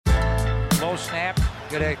No snap.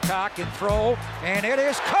 Gonna cock and throw, and it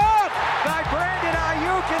is caught by Brandon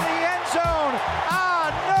Ayuk in the end zone.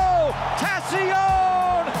 Ah, no!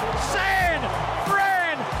 Tassione San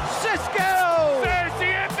Francisco!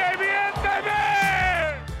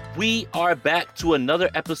 We are back to another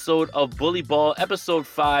episode of Bully Ball, episode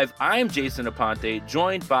 5. I'm Jason Aponte,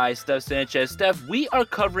 joined by Steph Sanchez. Steph, we are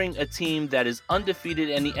covering a team that is undefeated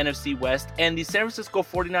in the NFC West, and the San Francisco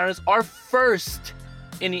 49ers are first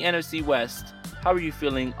in the NFC West. How are you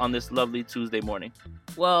feeling on this lovely Tuesday morning?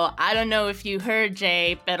 Well, I don't know if you heard,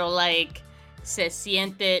 Jay, pero se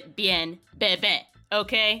siente bien, bebé,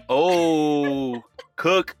 okay? Oh,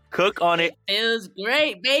 cook on it. It feels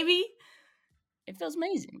great, baby. It feels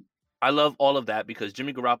amazing. I love all of that because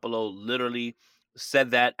Jimmy Garoppolo literally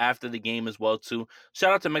said that after the game as well, too.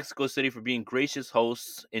 Shout out to Mexico City for being gracious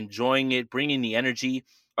hosts, enjoying it, bringing the energy.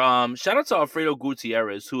 Shout out to Alfredo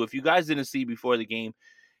Gutierrez, who, if you guys didn't see before the game,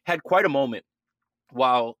 had quite a moment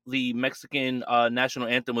while the Mexican national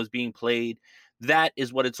anthem was being played. That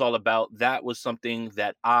is what it's all about. That was something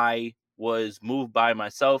that I was moved by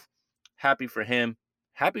myself. Happy for him.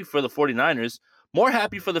 Happy for the 49ers. More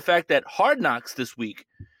happy for the fact that Hard Knocks this week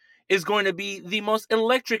is going to be the most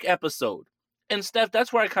electric episode. And Steph,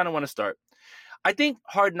 that's where I kind of want to start. I think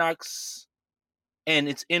Hard Knocks and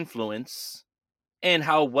its influence and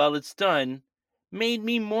how well it's done made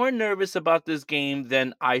me more nervous about this game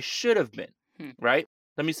than I should have been. Right?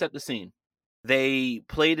 Let me set the scene. They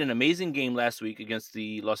played an amazing game last week against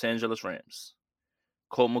the Los Angeles Rams.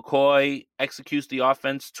 Colt McCoy executes the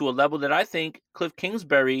offense to a level that I think Cliff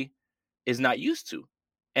Kingsbury is not used to.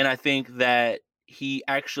 And I think that he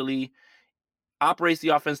actually operates the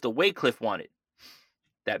offense the way Cliff wanted.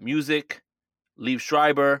 That music, Liev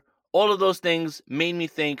Schreiber, all of those things made me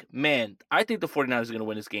think, man, I think the 49ers are going to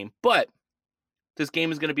win this game. But this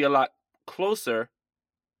game is going to be a lot closer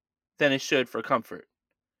than it should for comfort.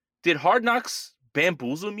 Did Hard Knocks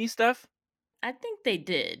bamboozle me, Steph? I think they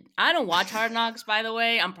did. I don't watch Hard Knocks, by the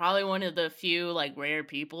way. I'm probably one of the few rare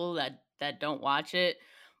people that don't watch it.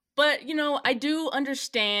 But, I do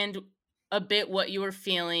understand a bit what you were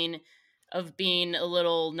feeling of being a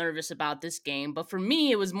little nervous about this game. But for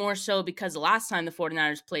me, it was more so because the last time the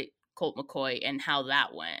 49ers played Colt McCoy and how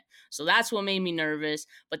that went. So that's what made me nervous.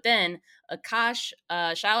 But then Akash,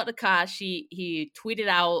 shout out to Akash, he tweeted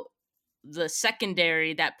out the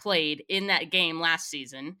secondary that played in that game last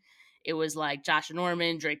season. It was Josh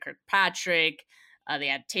Norman, Drake Kirkpatrick. They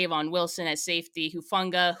had Tavon Wilson at safety,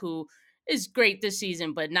 Hufanga, who is great this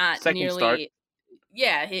season, but not second nearly. Start.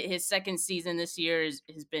 Yeah, his second season this year has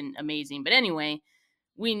been amazing. But anyway,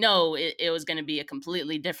 we know it was going to be a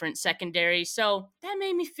completely different secondary. So that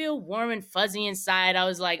made me feel warm and fuzzy inside. I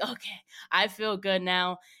was like, okay, I feel good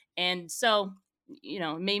now. And so,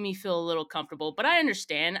 it made me feel a little comfortable. But I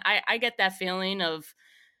understand. I get that feeling of,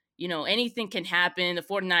 anything can happen. The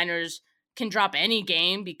 49ers can drop any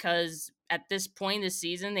game because at this point this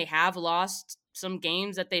season, they have lost some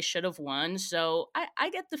games that they should have won. So I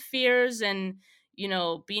get the fears and,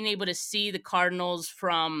 being able to see the Cardinals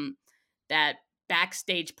from that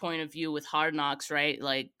backstage point of view with Hard Knocks, right?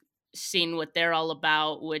 Seeing what they're all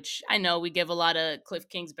about, which I know we give a lot of Cliff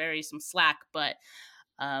Kingsbury some slack, but,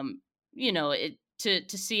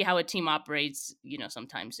 to see how a team operates,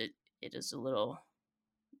 sometimes it is a little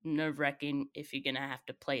nerve-wracking if you're going to have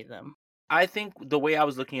to play them. I think the way I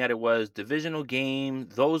was looking at it was divisional game.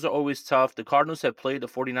 Those are always tough. The Cardinals have played the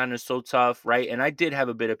 49ers so tough, right? And I did have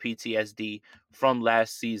a bit of PTSD from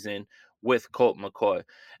last season with Colt McCoy.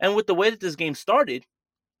 And with the way that this game started,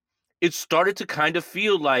 it started to kind of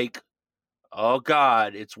feel like, oh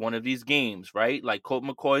God, it's one of these games, right? Colt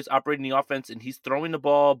McCoy's operating the offense and he's throwing the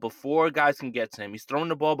ball before guys can get to him. He's throwing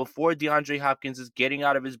the ball before DeAndre Hopkins is getting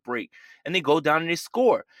out of his break. And they go down and they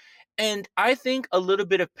score. And I think a little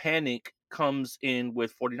bit of panic comes in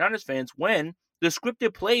with 49ers fans when the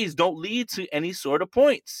scripted plays don't lead to any sort of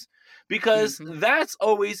points. Because that's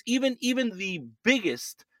always, even the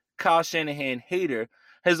biggest Kyle Shanahan hater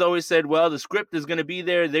has always said, well, the script is going to be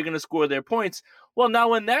there. They're going to score their points. Well, now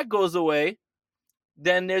when that goes away,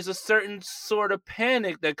 then there's a certain sort of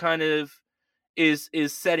panic that kind of is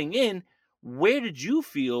setting in. Where did you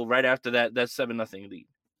feel right after that 7-0 lead?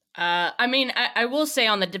 I will say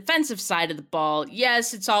on the defensive side of the ball,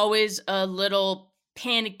 yes, it's always a little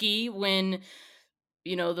panicky when,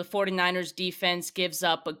 the 49ers defense gives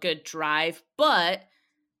up a good drive, but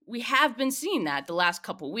we have been seeing that the last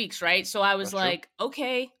couple weeks, right? So I was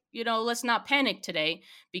okay, let's not panic today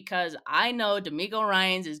because I know DeMeco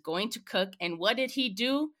Ryans is going to cook. And what did he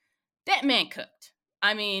do? That man cooked.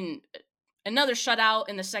 I mean, another shutout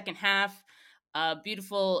in the second half.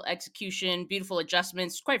 Beautiful execution, beautiful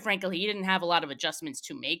adjustments. Quite frankly, he didn't have a lot of adjustments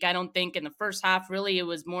to make, I don't think, in the first half. Really, it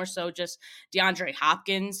was more so just DeAndre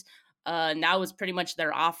Hopkins. And that was pretty much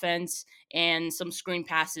their offense and some screen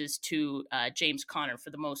passes to James Conner for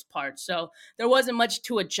the most part. So there wasn't much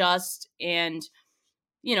to adjust. And,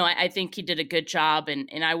 I think he did a good job,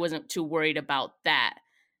 and I wasn't too worried about that.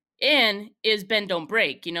 And is bend don't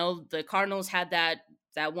break. The Cardinals had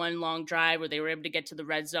that one long drive where they were able to get to the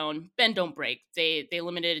red zone. Bend don't break. They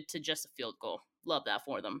limited it to just a field goal. Love that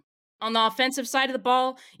for them. On the offensive side of the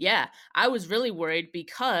ball, yeah, I was really worried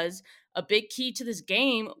because a big key to this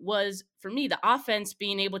game was, for me, the offense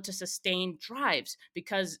being able to sustain drives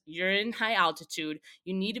because you're in high altitude.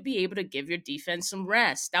 You need to be able to give your defense some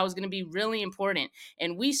rest. That was going to be really important.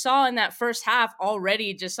 And we saw in that first half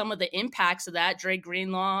already just some of the impacts of that. Dre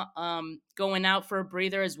Greenlaw going out for a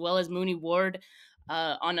breather, as well as Mooney Ward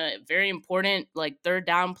on a very important third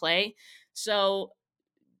down play. So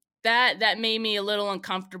that made me a little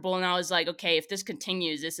uncomfortable, and I was like, okay, if this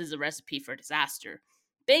continues, this is a recipe for disaster.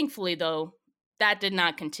 Thankfully, though, that did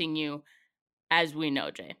not continue, as we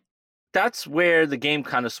know, Jay. That's where the game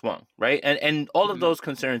kind of swung, right? And all of Mhm. those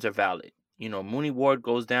concerns are valid. Mooney Ward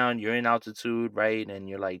goes down, you're in altitude, right? And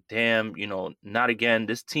you're like, damn, not again.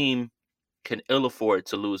 This team can ill afford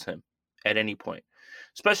to lose him at any point,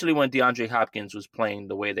 especially when DeAndre Hopkins was playing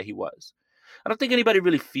the way that he was. I don't think anybody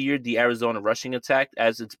really feared the Arizona rushing attack,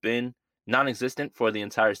 as it's been non-existent for the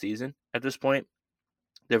entire season at this point.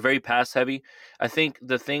 They're very pass heavy. I think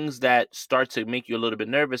the things that start to make you a little bit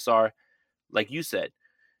nervous are, like you said,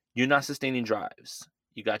 you're not sustaining drives.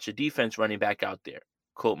 You got your defense running back out there.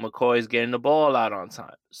 Colt McCoy is getting the ball out on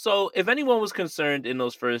time. So if anyone was concerned in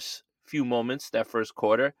those first few moments, that first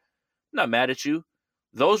quarter, I'm not mad at you.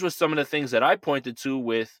 Those were some of the things that I pointed to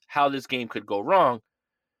with how this game could go wrong.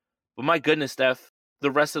 But my goodness, Steph,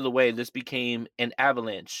 the rest of the way, this became an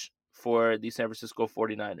avalanche for the San Francisco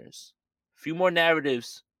 49ers. A few more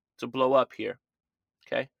narratives to blow up here,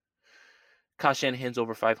 okay? Kyle Shanahan's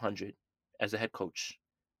over 500 as a head coach.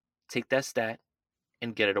 Take that stat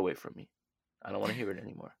and get it away from me. I don't want to hear it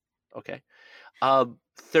anymore, okay?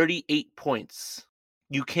 38 points.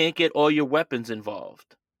 You can't get all your weapons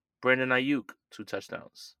involved. Brandon Ayuk, 2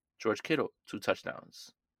 touchdowns. George Kittle, 2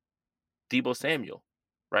 touchdowns. Deebo Samuel,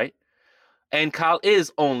 right? And Kyle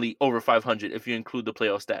is only over 500 if you include the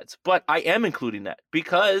playoff stats. But I am including that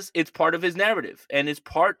because it's part of his narrative and it's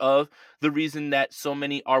part of the reason that so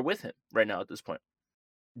many are with him right now at this point.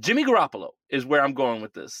 Jimmy Garoppolo is where I'm going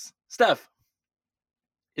with this. Steph,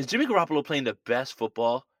 is Jimmy Garoppolo playing the best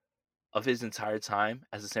football of his entire time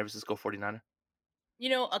as a San Francisco 49er?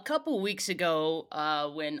 A couple weeks ago,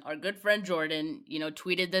 when our good friend Jordan,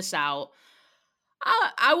 tweeted this out,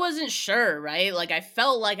 I wasn't sure, right? I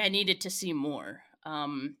felt like I needed to see more.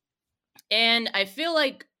 And I feel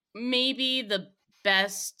like maybe the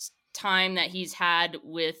best time that he's had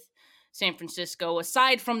with San Francisco,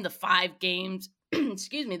 aside from the 5 games,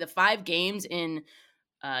 excuse me, the 5 games in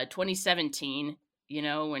 2017,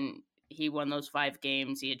 when he won those 5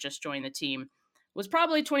 games, he had just joined the team, was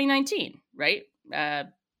probably 2019, right?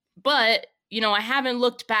 But I haven't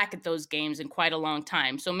looked back at those games in quite a long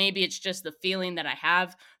time. So maybe it's just the feeling that I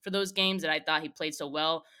have for those games that I thought he played so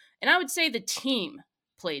well. And I would say the team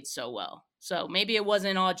played so well. So maybe it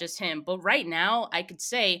wasn't all just him. But right now, I could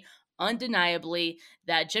say undeniably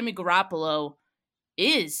that Jimmy Garoppolo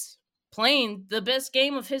is playing the best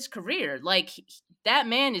game of his career. That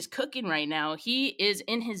man is cooking right now. He is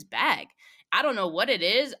in his bag. I don't know what it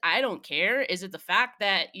is. I don't care. Is it the fact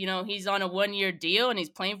that, he's on a 1-year deal and he's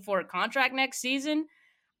playing for a contract next season?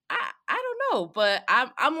 I don't know, but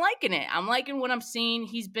I'm liking it. I'm liking what I'm seeing.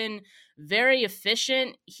 He's been very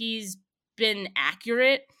efficient. He's been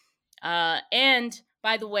accurate. And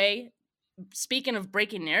by the way, speaking of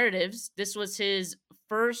breaking narratives, this was his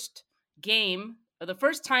first game, or the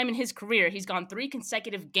first time in his career he's gone 3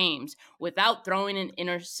 consecutive games without throwing an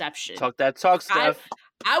interception. Talk that talk, Steph.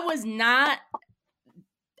 I was not.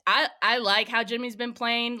 I like how Jimmy's been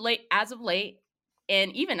playing as of late.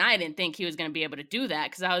 And even I didn't think he was going to be able to do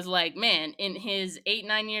that because I was like, man, in his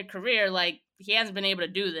 8-9 year career, he hasn't been able to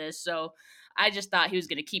do this. So I just thought he was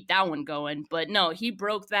going to keep that one going. But no, he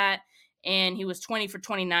broke that. And he was 20 for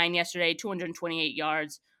 29 yesterday, 228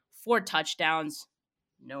 yards, 4 touchdowns,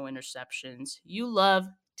 no interceptions. You love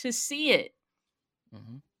to see it.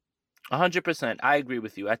 100%. I agree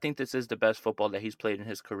with you. I think this is the best football that he's played in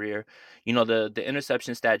his career. The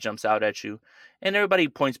interception stat jumps out at you, and everybody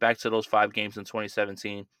points back to those 5 games in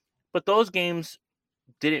 2017. But those games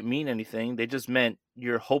didn't mean anything. They just meant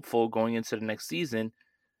you're hopeful going into the next season.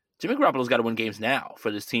 Jimmy Garoppolo's got to win games now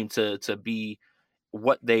for this team to be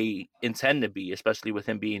what they intend to be, especially with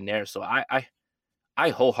him being there. So I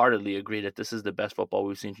wholeheartedly agree that this is the best football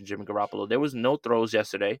we've seen from Jimmy Garoppolo. There was no throws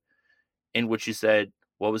yesterday in which you said,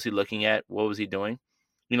 what was he looking at? What was he doing?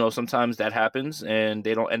 Sometimes that happens and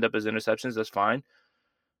they don't end up as interceptions. That's fine.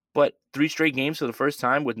 But 3 straight games for the first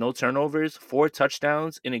time with no turnovers, 4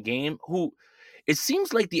 touchdowns in a game. It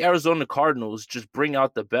seems like the Arizona Cardinals just bring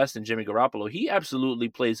out the best in Jimmy Garoppolo. He absolutely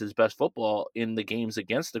plays his best football in the games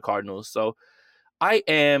against the Cardinals. So I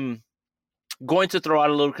am going to throw out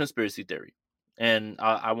a little conspiracy theory, and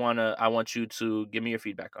I want you to give me your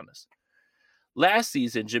feedback on this. Last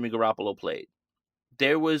season, Jimmy Garoppolo played.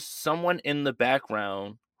 There was someone in the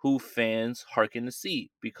background who fans hearken to see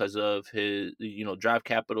because of his, draft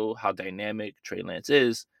capital, how dynamic Trey Lance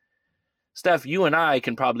is. Steph, you and I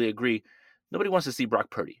can probably agree. Nobody wants to see Brock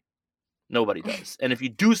Purdy. Nobody does. And if you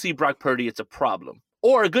do see Brock Purdy, it's a problem.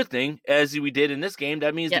 Or a good thing, as we did in this game,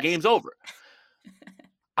 that means the game's over.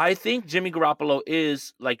 I think Jimmy Garoppolo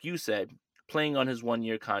is, like you said, playing on his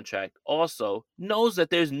 1-year contract. Also knows that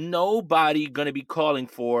there's nobody going to be calling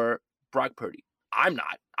for Brock Purdy. I'm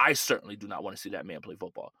not. I certainly do not want to see that man play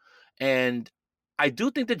football. And I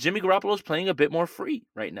do think that Jimmy Garoppolo is playing a bit more free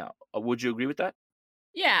right now. Would you agree with that?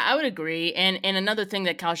 Yeah, I would agree. And another thing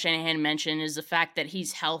that Kyle Shanahan mentioned is the fact that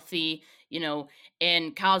he's healthy,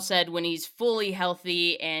 and Kyle said when he's fully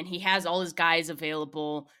healthy and he has all his guys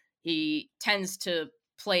available, he tends to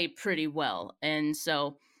play pretty well. And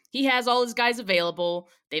so he has all his guys available.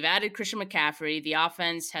 They've added Christian McCaffrey. The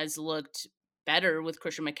offense has looked better with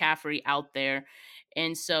Christian McCaffrey out there.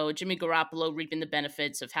 And so Jimmy Garoppolo reaping the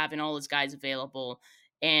benefits of having all his guys available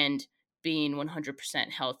and being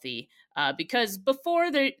 100% healthy. Because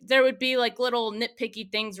before there would be like little nitpicky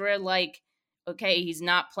things where like, okay, he's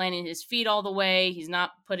not planting his feet all the way. He's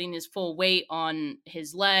not putting his full weight on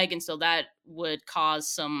his leg. And so that would cause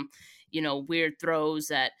some, weird throws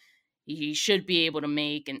that he should be able to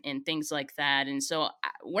make and things like that. And so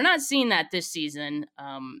we're not seeing that this season.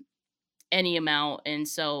 Any amount. And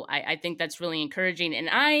so I think that's really encouraging.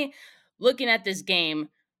 And looking at this game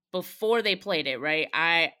before they played it, right,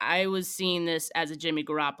 I was seeing this as a Jimmy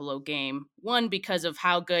Garoppolo game. One, because of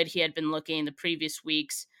how good he had been looking in the previous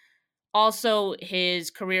weeks. Also,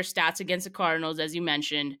 his career stats against the Cardinals, as you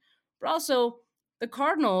mentioned. But also, the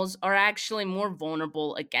Cardinals are actually more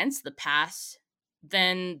vulnerable against the pass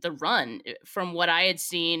than the run from what I had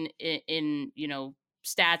seen in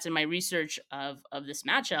stats in my research of this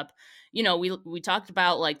matchup. We talked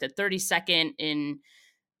about like the 32nd in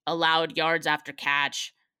allowed yards after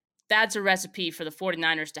catch. That's a recipe for the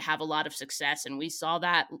 49ers to have a lot of success, and we saw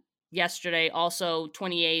that yesterday. Also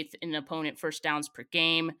 28th in opponent first downs per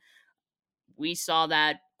game. We saw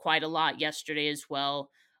that quite a lot yesterday as well.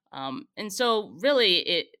 And so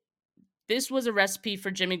really this was a recipe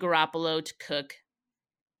for Jimmy Garoppolo to cook,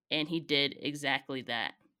 and he did exactly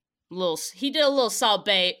that. He did a little Salt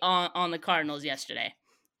Bae on the Cardinals yesterday.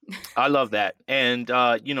 I love that. And,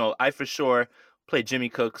 I for sure played Jimmy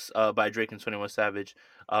Cooks by Drake and 21 Savage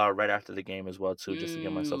right after the game as well, too, just to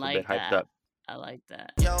get myself a bit hyped up. I like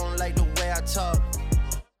that. You don't like the way I talk.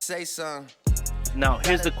 Say something. Now,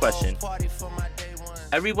 here's the question.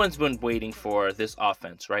 Everyone's been waiting for this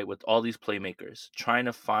offense, right, with all these playmakers, trying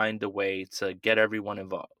to find a way to get everyone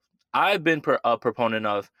involved. I've been a proponent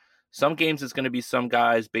of some games it's going to be some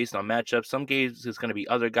guys based on matchups. Some games it's going to be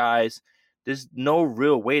other guys. There's no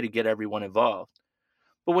real way to get everyone involved.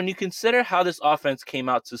 But when you consider how this offense came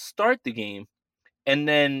out to start the game and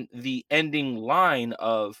then the ending line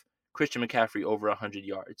of Christian McCaffrey over 100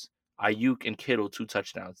 yards, Ayuk and Kittle 2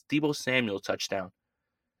 touchdowns, Deebo Samuel touchdown.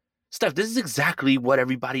 Steph, this is exactly what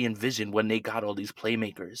everybody envisioned when they got all these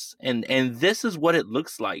playmakers. And this is what it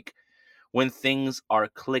looks like when things are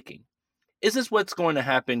clicking. Is this what's going to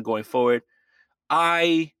happen going forward?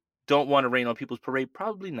 I don't want to rain on people's parade.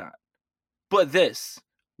 Probably not. But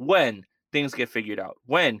when things get figured out,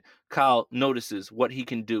 when Kyle notices what he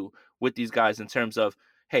can do with these guys in terms of,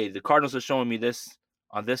 hey, the Cardinals are showing me this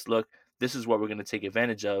on this look. This is what we're going to take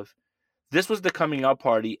advantage of. This was the coming out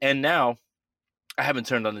party. And now I haven't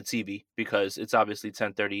turned on the TV because it's obviously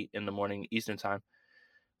 10:30 in the morning Eastern time.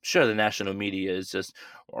 Sure, the national media is just,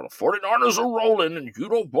 well, the 49ers are rolling and you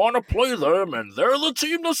don't want to play them and they're the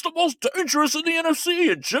team that's the most dangerous in the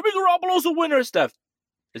NFC and Jimmy Garoppolo's a winner, Steph.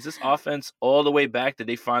 Is this offense all the way back? Did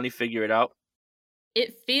they finally figure it out?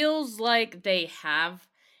 It feels like they have,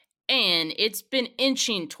 and it's been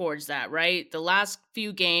inching towards that, right? The last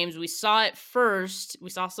few games, we saw it first. We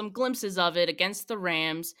saw some glimpses of it against the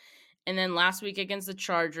Rams, and then last week against the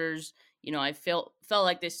Chargers, I felt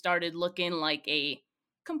like they started looking like a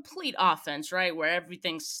complete offense, right? Where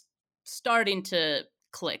everything's starting to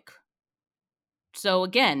click. So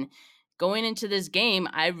again, going into this game,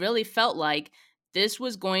 I really felt like this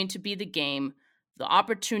was going to be the game, the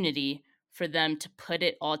opportunity for them to put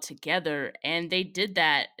it all together. And they did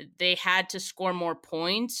that. They had to score more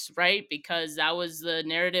points, right? Because that was the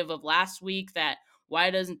narrative of last week, that why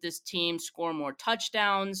doesn't this team score more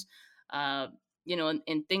touchdowns? Uh,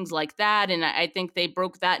 and things like that. And I think they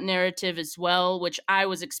broke that narrative as well, which I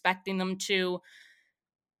was expecting them to.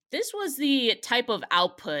 This was the type of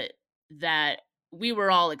output that we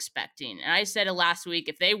were all expecting. And I said it last week,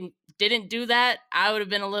 if they didn't do that, I would have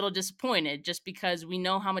been a little disappointed, just because we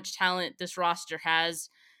know how much talent this roster has.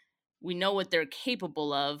 We know what they're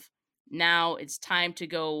capable of. Now it's time to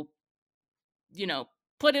go,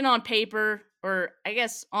 put it on paper, or I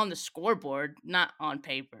guess on the scoreboard, not on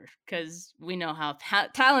paper, because we know how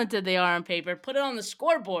talented they are on paper. Put it on the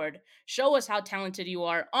scoreboard. Show us how talented you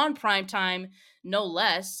are on prime time, no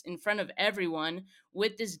less, in front of everyone,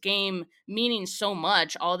 with this game meaning so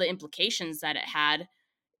much, all the implications that it had.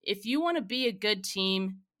 If you want to be a good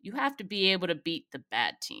team, you have to be able to beat the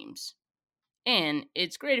bad teams. And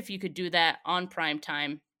it's great if you could do that on prime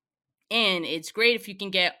time. And it's great if you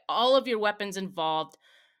can get all of your weapons involved,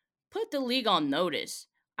 put the league on notice.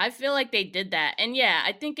 I feel like they did that. And yeah,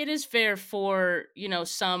 I think it is fair for,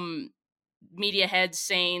 some media heads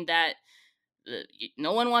saying that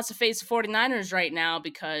no one wants to face the 49ers right now,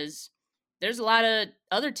 because there's a lot of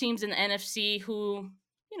other teams in the NFC who,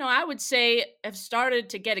 I would say have started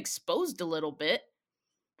to get exposed a little bit.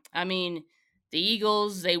 I mean, the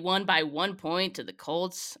Eagles, they won by 1 point to the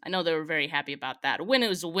Colts. I know they were very happy about that. A win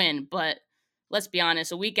is a win, but let's be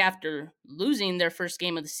honest, a week after losing their first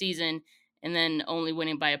game of the season and then only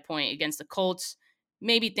winning by a point against the Colts,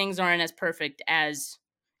 maybe things aren't as perfect as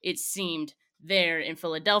it seemed there in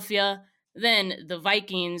Philadelphia. Then the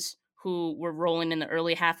Vikings, who were rolling in the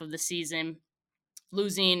early half of the season,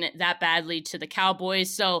 losing that badly to the Cowboys.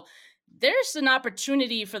 So there's an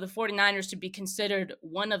opportunity for the 49ers to be considered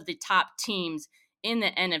one of the top teams in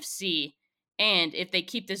the NFC. And if they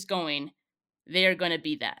keep this going, they're going to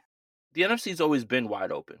be that. The NFC's always been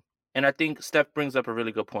wide open. And I think Steph brings up a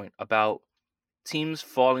really good point about teams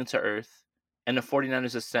falling to earth and the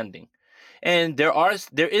 49ers ascending. And there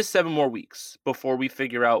is 7 more weeks before we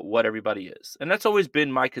figure out what everybody is. And that's always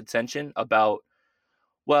been my contention about,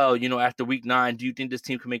 well, after week 9, do you think this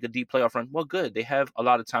team can make a deep playoff run? Well, good. They have a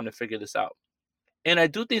lot of time to figure this out. And I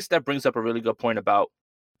do think Steph brings up a really good point about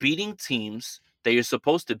beating teams that you're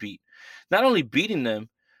supposed to beat. Not only beating them,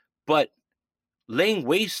 but laying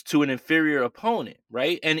waste to an inferior opponent,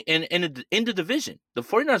 right? And in the division. The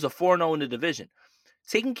 49ers are 4-0 in the division.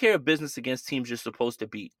 Taking care of business against teams you're supposed to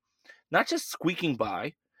beat. Not just squeaking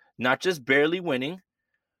by, not just barely winning,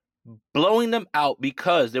 blowing them out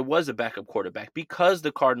because there was a backup quarterback, because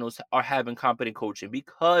the Cardinals are having competent coaching,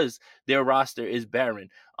 because their roster is barren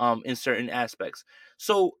in certain aspects.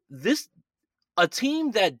 So a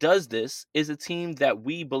team that does this is a team that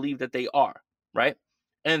we believe that they are, right?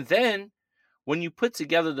 And then when you put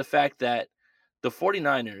together the fact that the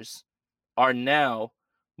 49ers are now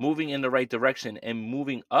moving in the right direction and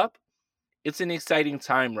moving up, it's an exciting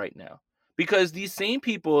time right now. Because these same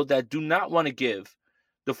people that do not want to give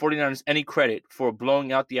the 49ers any credit for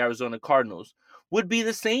blowing out the Arizona Cardinals would be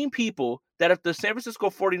the same people that if the San Francisco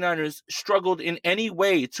 49ers struggled in any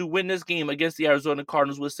way to win this game against the Arizona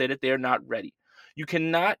Cardinals would say that they're not ready. You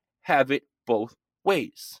cannot have it both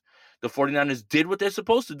ways. The 49ers did what they're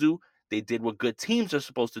supposed to do. They did what good teams are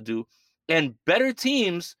supposed to do. And better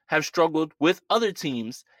teams have struggled with other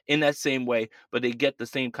teams in that same way, but they get the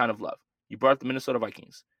same kind of love. You brought up the Minnesota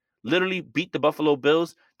Vikings. Literally beat the Buffalo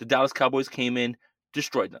Bills. The Dallas Cowboys came in,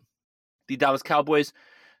 destroyed them. The Dallas Cowboys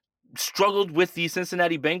struggled with the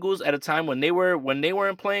Cincinnati Bengals at a time when they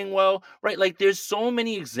weren't playing well, right? Like, there's so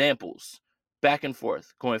many examples back and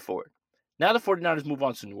forth going forward. Now the 49ers move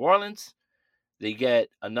on to New Orleans. They get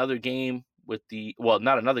another game with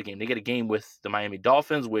not another game. They get a game with the Miami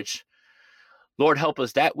Dolphins, which, Lord help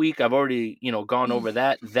us, that week, I've already, gone over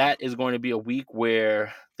that. That is going to be a week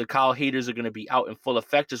where the Kyle haters are going to be out in full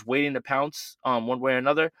effect, just waiting to pounce one way or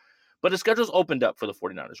another. But the schedule's opened up for the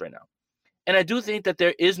 49ers right now. And I do think that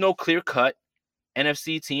there is no clear-cut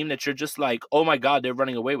NFC team that you're just like, oh my God, they're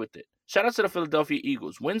running away with it. Shout out to the Philadelphia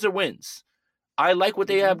Eagles. Wins are wins. I like what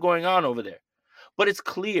they have going on over there. But it's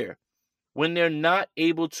clear when they're not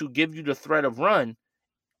able to give you the threat of run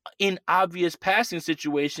in obvious passing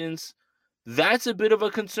situations, that's a bit of a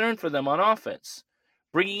concern for them on offense.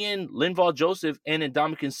 Bringing in Linval Joseph and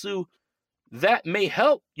Ndamukong Suh, that may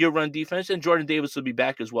help your run defense, and Jordan Davis will be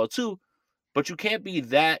back as well too, but you can't be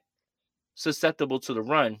that susceptible to the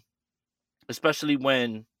run, especially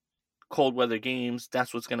when cold weather games.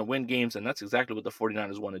 That's what's going to win games, and that's exactly what the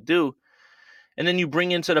 49ers want to do. And then you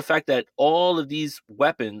bring into the fact that all of these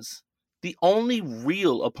weapons, the only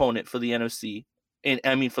real opponent for the NFC,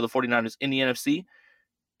 for the 49ers in the NFC,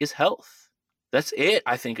 is health. That's it,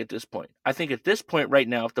 I think, at this point. I think at this point right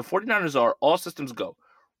now, if the 49ers are all systems go,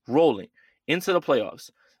 rolling into the playoffs,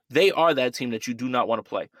 they are that team that you do not want to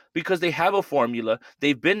play because they have a formula.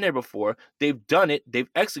 They've been there before. They've done it. They've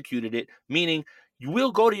executed it, meaning you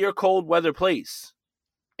will go to your cold weather place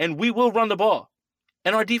and we will run the ball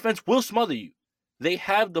and our defense will smother you. They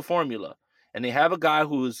have the formula and they have a guy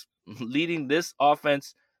who is leading this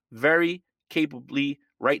offense very capably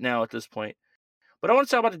right now at this point. But I want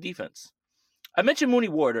to talk about the defense. I mentioned Mooney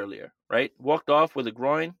Ward earlier, right? Walked off with a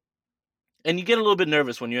groin. And you get a little bit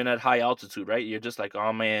nervous when you're in that high altitude, right? You're just like,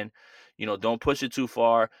 oh, man, don't push it too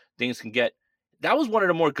far. Things can get... That was one of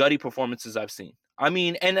the more gutty performances I've seen. I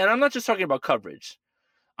mean, and I'm not just talking about coverage.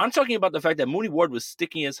 I'm talking about the fact that Mooney Ward was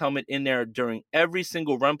sticking his helmet in there during every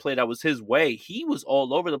single run play that was his way. He was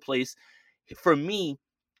all over the place. For me,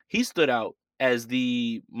 he stood out as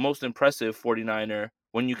the most impressive 49er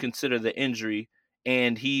when you consider the injury.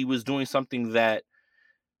 And he was doing something that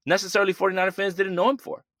necessarily 49er fans didn't know him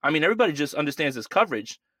for. I mean, everybody just understands his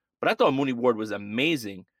coverage, but I thought Mooney Ward was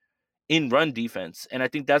amazing in run defense. And I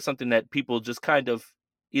think that's something that people just kind of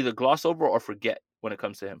either gloss over or forget when it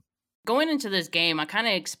comes to him. Going into this game, I kind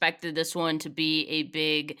of expected this one to be a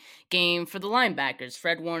big game for the linebackers,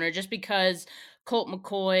 Fred Warner, just because Colt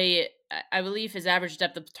McCoy, I believe his average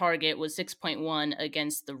depth of target was 6.1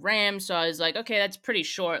 against the Rams. So I was like, okay, that's pretty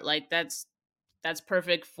short. Like that's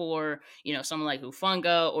perfect for, someone like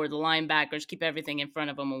Hufanga or the linebackers, keep everything in front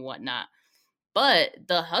of them and whatnot. But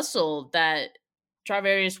the hustle that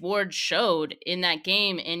Charvarius Ward showed in that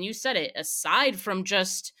game, and you said it, aside from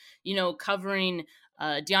just, covering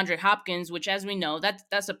DeAndre Hopkins, which, as we know,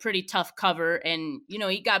 that's a pretty tough cover. And,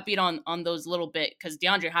 he got beat on those little bit because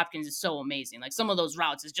DeAndre Hopkins is so amazing. Like some of those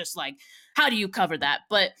routes is just like, how do you cover that?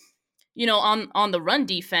 But, on the run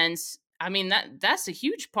defense, I mean, that's a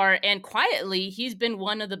huge part. And quietly, he's been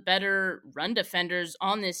one of the better run defenders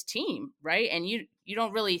on this team, right? And you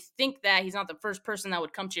don't really think that he's not the first person that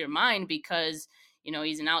would come to your mind because,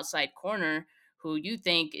 he's an outside corner who you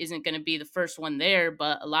think isn't going to be the first one there.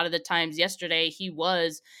 But a lot of the times yesterday he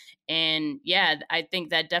was. And yeah, I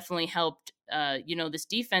think that definitely helped, this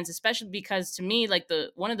defense, especially because to me, like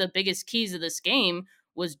one of the biggest keys of this game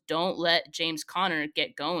was don't let James Conner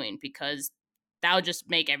get going because that would just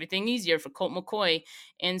make everything easier for Colt McCoy.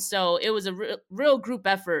 And so it was a real group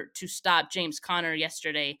effort to stop James Conner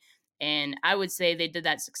yesterday. And I would say they did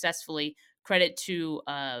that successfully. Credit to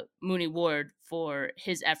Mooney Ward for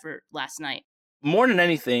his effort last night. More than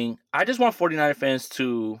anything, I just want 49er fans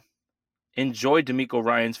to enjoy DeMeco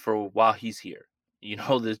Ryans for while he's here.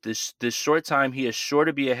 This short time, he is sure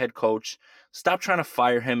to be a head coach. Stop trying to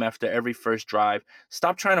fire him after every first drive.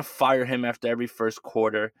 Stop trying to fire him after every first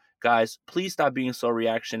quarter. Guys, please stop being so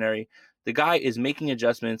reactionary. The guy is making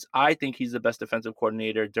adjustments. I think he's the best defensive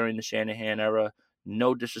coordinator during the Shanahan era.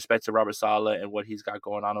 No disrespect to Robert Saleh and what he's got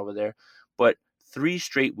going on over there. But 3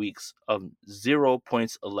 straight weeks of 0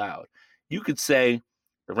 points allowed. You could say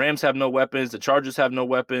the Rams have no weapons, the Chargers have no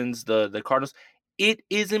weapons, the Cardinals. It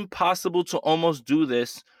is impossible to almost do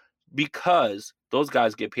this because those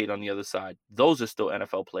guys get paid on the other side. Those are still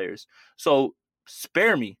NFL players. So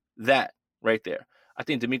spare me that right there. I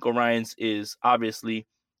think DeMeco Ryans is obviously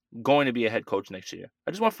going to be a head coach next year.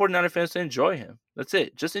 I just want 49er fans to enjoy him. That's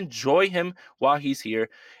it. Just enjoy him while he's here.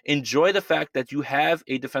 Enjoy the fact that you have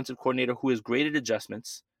a defensive coordinator who is great at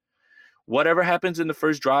adjustments. Whatever happens in the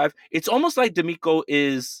first drive, it's almost like DeMeco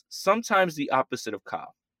is sometimes the opposite of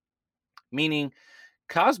Kyle. Meaning,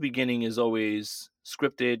 Kyle's beginning is always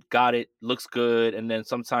scripted, got it, looks good, and then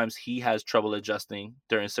sometimes he has trouble adjusting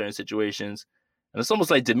during certain situations. And it's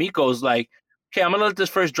almost like DeMeco's like, okay, I'm going to let this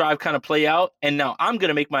first drive kind of play out, and now I'm going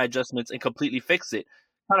to make my adjustments and completely fix it.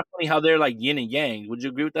 Kind of funny how they're like yin and yang. Would you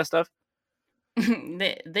agree with that stuff?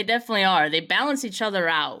 They definitely are. They balance each other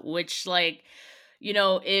out, which, like,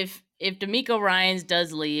 if DeMeco Ryans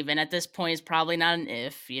does leave, and at this point it's probably not an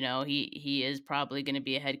if, he is probably going to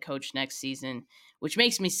be a head coach next season, which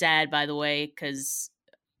makes me sad, by the way, because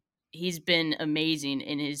he's been amazing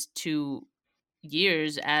in his 2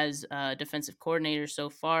 years as a defensive coordinator so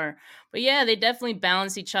far. But yeah, they definitely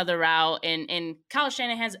balance each other out. And Kyle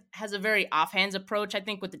Shanahan has a very offhands approach, I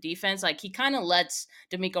think, with the defense. Like, he kind of lets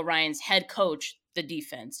DeMeco Ryans head coach the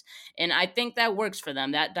defense. And I think that works for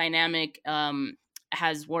them. That dynamic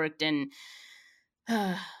has worked. And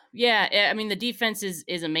yeah, I mean, the defense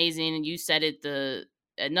is amazing. And you said it,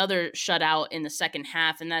 another shutout in the second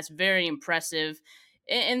half, and that's very impressive.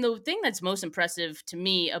 And the thing that's most impressive to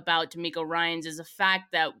me about DeMeco Ryans is the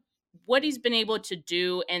fact that what he's been able to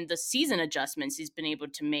do and the season adjustments he's been able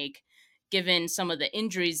to make, given some of the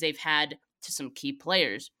injuries they've had to some key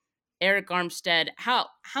players. Arik Armstead, how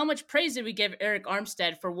much praise did we give Arik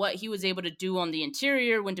Armstead for what he was able to do on the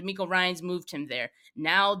interior when DeMeco Ryans moved him there?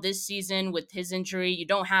 Now this season with his injury, you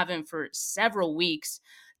don't have him for several weeks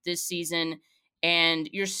this season, and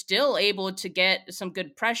you're still able to get some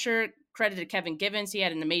good pressure. Credit to Kevin Givens. He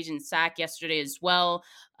had an amazing sack yesterday as well.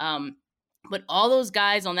 But all those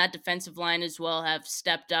guys on that defensive line as well have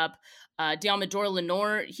stepped up. Deommodore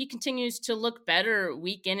Lenoir, he continues to look better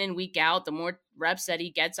week in and week out. The more reps that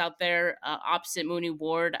he gets out there opposite Mooney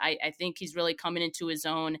Ward, I think he's really coming into his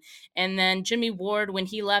own. And then Jimmy Ward, when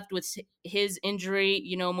he left with his injury,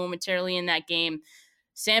 momentarily in that game,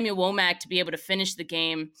 Samuel Womack to be able to finish the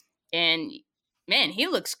game. And man, he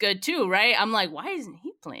looks good too, right? I'm like, why isn't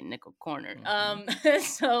he playing nickel corner?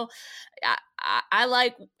 So I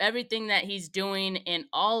like everything that he's doing and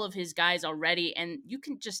all of his guys already, and you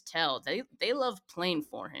can just tell they love playing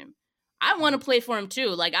for him. I want to play for him too.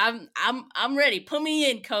 Like I'm ready. Put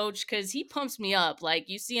me in, coach, because he pumps me up. Like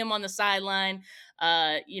you see him on the sideline,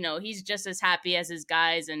 he's just as happy as his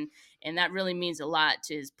guys, and that really means a lot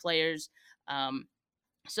to his players.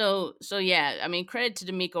 So yeah, I mean, credit to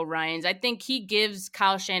DeMeco Ryans. I think he gives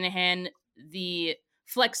Kyle Shanahan the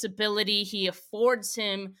flexibility. He affords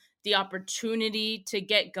him the opportunity to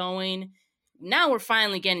get going. Now we're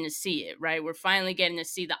finally getting to see it, right? We're finally getting to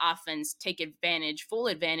see the offense take full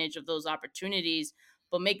advantage of those opportunities.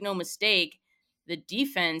 But make no mistake, the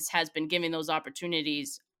defense has been giving those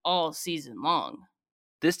opportunities all season long.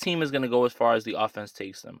 This team is going to go as far as the offense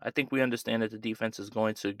takes them. I think we understand that the defense is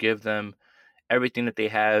going to give them everything that they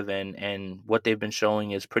have, and what they've been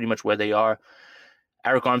showing is pretty much where they are.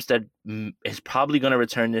 Arik Armstead is probably going to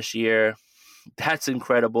return this year. That's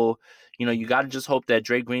incredible. You got to just hope that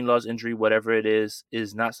Dre Greenlaw's injury, whatever it is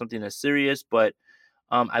not something that's serious. But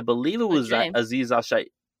I believe it was Azeez Al-Shaair.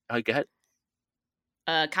 Go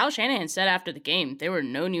ahead. Kyle Shanahan said after the game there were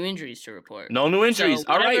no new injuries to report. No new injuries. So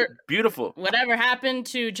all right. Beautiful. Whatever happened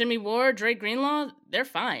to Jimmy Ward, Dre Greenlaw, they're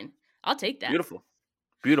fine. I'll take that.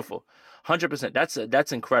 Beautiful. 100%.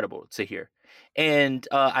 That's incredible to hear. And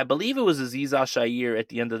I believe it was Azeez Al-Shaair at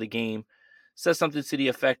the end of the game said something to the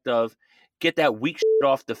effect of, get that weak shit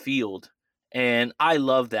off the field. And I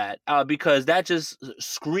love that because that just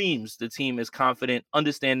screams the team is confident,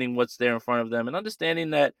 understanding what's there in front of them, and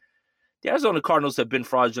understanding that the Arizona Cardinals have been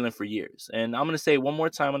fraudulent for years. And I'm going to say one more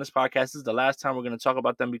time on this podcast, this is the last time we're going to talk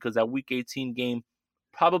about them, because that Week 18 game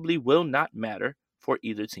probably will not matter for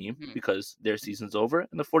either team because their season's over,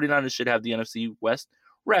 and the 49ers should have the NFC West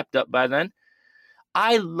wrapped up by then.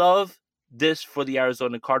 I love this for the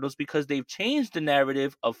Arizona Cardinals because they've changed the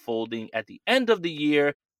narrative of folding at the end of the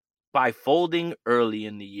year by folding early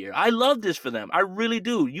in the year. I love this for them. I really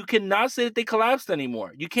do. You cannot say that they collapsed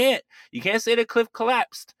anymore. You can't. You can't say that Cliff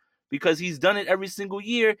collapsed because he's done it every single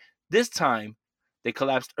year. This time, they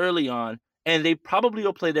collapsed early on, and they probably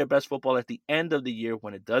will play their best football at the end of the year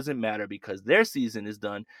when it doesn't matter because their season is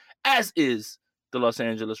done, as is the Los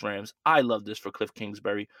Angeles Rams. I love this for Cliff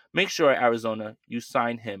Kingsbury. Make sure, Arizona, you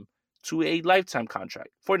sign him to a lifetime contract.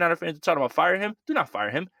 49er fans are talking about fire him. Do not fire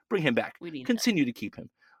him. Bring him back. Continue to keep him.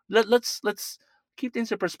 Let's keep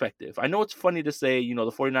things in perspective. I know it's funny to say, the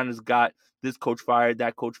 49ers got this coach fired,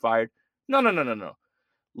 that coach fired. No.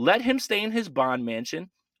 Let him stay in his Bond mansion.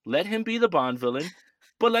 Let him be the Bond villain.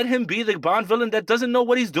 But let him be the Bond villain that doesn't know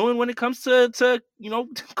what he's doing when it comes to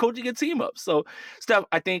coaching a team up. So, Steph,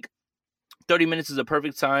 I think 30 minutes is a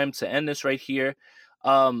perfect time to end this right here.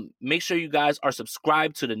 Make sure you guys are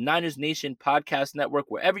subscribed to the Niners Nation Podcast Network,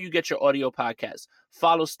 wherever you get your audio podcasts.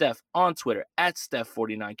 Follow Steph on Twitter at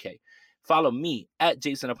Steph49K. Follow me at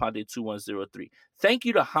JasonAponte2103. Thank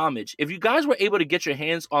you to Homage. If you guys were able to get your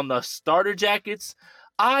hands on the starter jackets,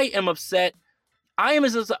 I am upset. I am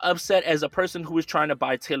as upset as a person who is trying to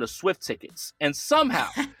buy Taylor Swift tickets. And somehow,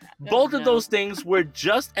 both of those things were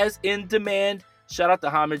just as in demand. Shout out to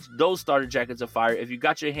Homage. Those starter jackets are fire. If you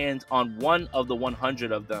got your hands on one of the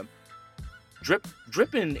 100 of them, drip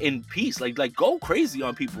in peace. Like go crazy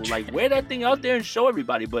on people. Like wear that thing out there and show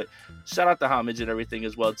everybody. But shout out to Homage and everything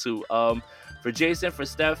as well too. For Jason, for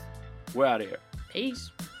Steph, we're out of here.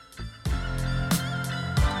 Peace.